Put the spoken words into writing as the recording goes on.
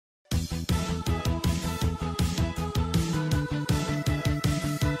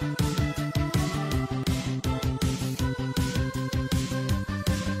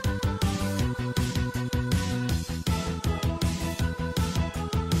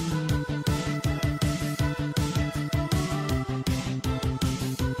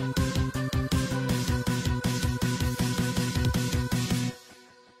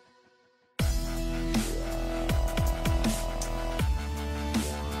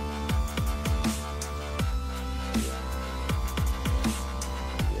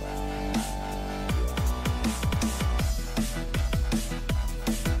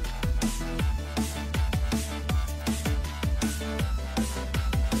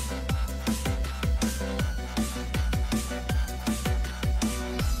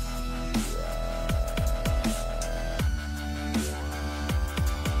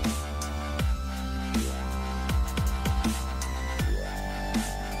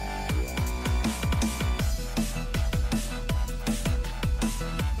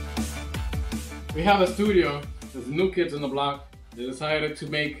We have a studio, there's new kids on the block. They decided to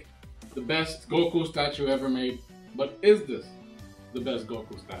make the best Goku statue ever made. But is this the best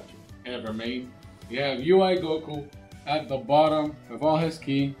Goku statue ever made? You have UI Goku at the bottom with all his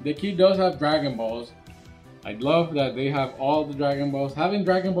ki. The ki does have Dragon Balls. I love that they have all the Dragon Balls. Having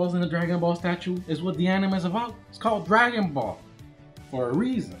Dragon Balls in a Dragon Ball statue is what the anime is about. It's called Dragon Ball for a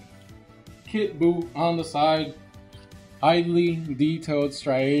reason. Kid Buu on the side. Highly detailed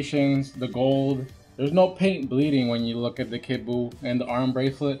striations, the gold. There's no paint bleeding when you look at the Kid Buu and the arm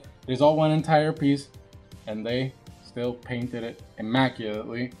bracelet. There's all one entire piece and they still painted it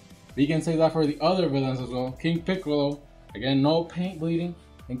immaculately. We can say that for the other villains as well. King Piccolo, again, no paint bleeding.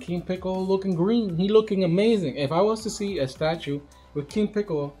 And King Piccolo looking green. He looking amazing. If I was to see a statue with King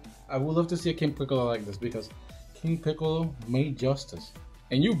Piccolo, I would love to see a King Piccolo like this because King Piccolo made justice.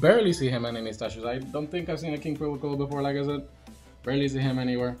 And you barely see him in any statues. I don't think I've seen a King Piccolo before, like I said. Barely see him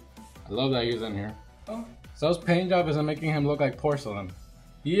anywhere. I love that he's in here. Oh, Cell's paint job isn't making him look like porcelain.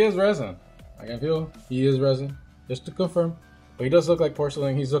 He is resin. I can feel he is resin. Just to confirm. But he does look like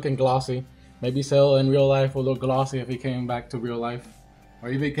porcelain. He's looking glossy. Maybe Cell in real life will look glossy if he came back to real life. Or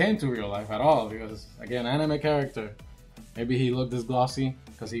if he came to real life at all, because again, anime character. Maybe he looked this glossy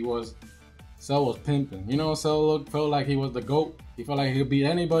because Cell was pimping. You know, Cell felt like he was the GOAT. He felt like he could beat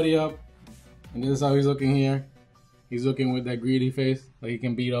anybody up. And this is how he's looking here. He's looking with that greedy face, like he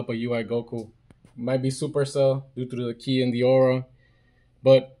can beat up a UI Goku. Might be Super Cell due to the ki and the aura.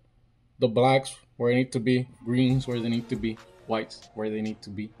 But the blacks where they need to be, greens where they need to be, whites where they need to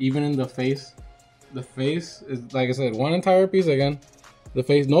be. Even in the face is, like I said, one entire piece again. The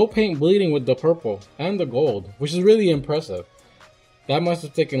face, no paint bleeding with the purple and the gold, which is really impressive. That must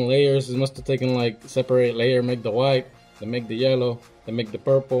have taken layers. It must have taken like separate layer, make the white, then make the yellow, then make the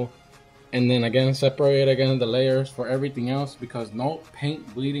purple, and then again separate again the layers for everything else because no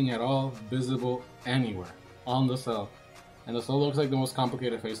paint bleeding at all visible anywhere on the Cell. And the Cell looks like the most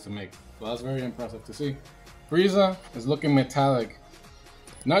complicated face to make. So that's very impressive to see. Frieza is looking metallic.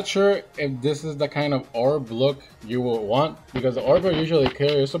 Not sure if this is the kind of orb look you will want because the orb are usually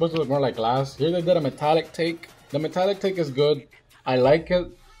clear. It's supposed to look more like glass. Here they did a metallic take. The metallic take is good. I like it.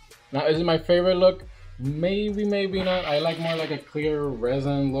 Now, is it my favorite look? Maybe, maybe not. I like more like a clear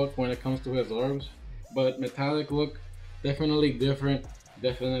resin look when it comes to his orbs. But metallic look, definitely different.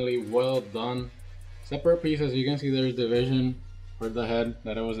 Definitely well done. Separate pieces, you can see there's division for the head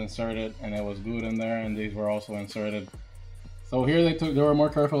that it was inserted and it was glued in there, and these were also inserted. So here they were more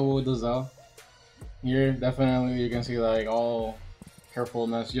careful with the Cell. Here definitely you can see like all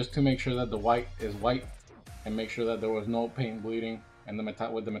carefulness just to make sure that the white is white and make sure that there was no paint bleeding and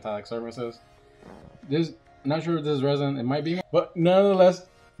with the metallic surfaces. This, not sure if this is resin, it might be, but nonetheless,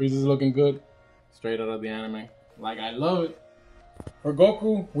 Frieza's looking good, straight out of the anime. Like, I love it. For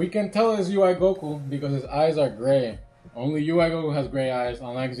Goku, we can tell it's UI Goku because his eyes are gray. Only UI Goku has gray eyes,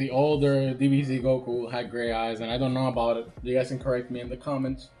 unlike the older DBZ Goku had gray eyes, and I don't know about it. You guys can correct me in the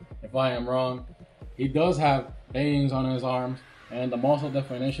comments if I am wrong. He does have veins on his arms, and the muscle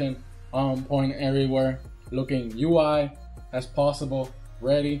definition on point everywhere, looking UI as possible,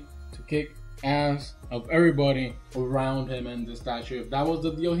 ready to kick ass of everybody around him in the statue. If that was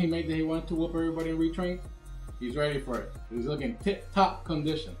the deal he made, that he wanted to whoop everybody and retrain, he's ready for it. He's looking tip-top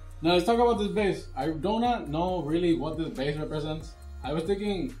condition. Now let's talk about this base. I do not know really what this base represents. I was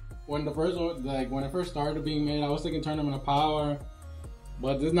thinking when it first started being made, I was thinking Tournament of Power,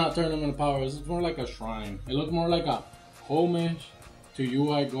 but this is not Tournament of Power. This is more like a shrine. It looks more like a homage to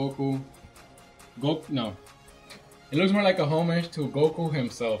UI Goku. No, it looks more like a homage to Goku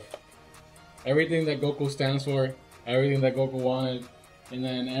himself. Everything that Goku stands for, everything that Goku wanted, and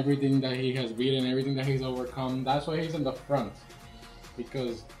then everything that he has beaten, everything that he's overcome. That's why he's in the front,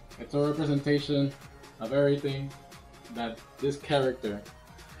 because it's a representation of everything that this character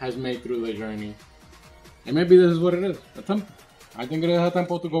has made through the journey. And maybe this is what it is, a temple. I think it is a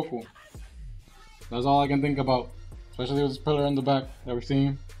temple to Goku. That's all I can think about, especially with this pillar in the back that we're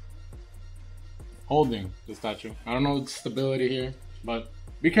seeing holding the statue. I don't know the stability here, but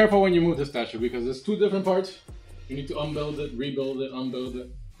be careful when you move the statue because there's two different parts. You need to unbuild it, rebuild it, unbuild it,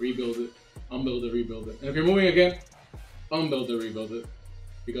 rebuild it, unbuild it, rebuild it. And if you're moving again, unbuild it, rebuild it.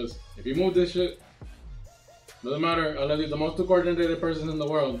 Because if you move this shit, doesn't matter, unless you're the most coordinated person in the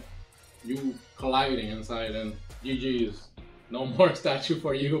world, you colliding inside and GG's. No more statue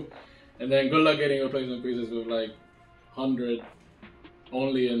for you. And then good luck getting replacement pieces with like 100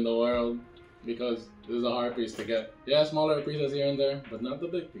 only in the world, because this is a hard piece to get. Yeah, smaller pieces here and there, but not the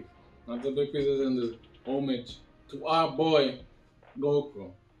big piece. Not the big pieces in this homage to our boy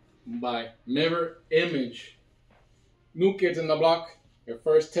Goku by Mirror Image. New kids in the block. Your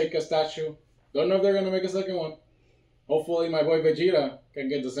first take a statue, Don't know if they're gonna make a second one. Hopefully my boy Vegeta can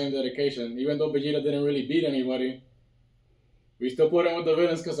get the same dedication. Even though Vegeta didn't really beat anybody, we still put him with the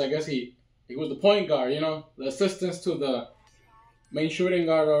villains because I guess he was the point guard, you know? The assistance to the main shooting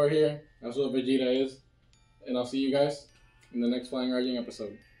guard over here. That's what Vegeta is. And I'll see you guys in the next Flying Raijin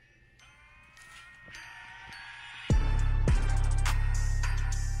episode.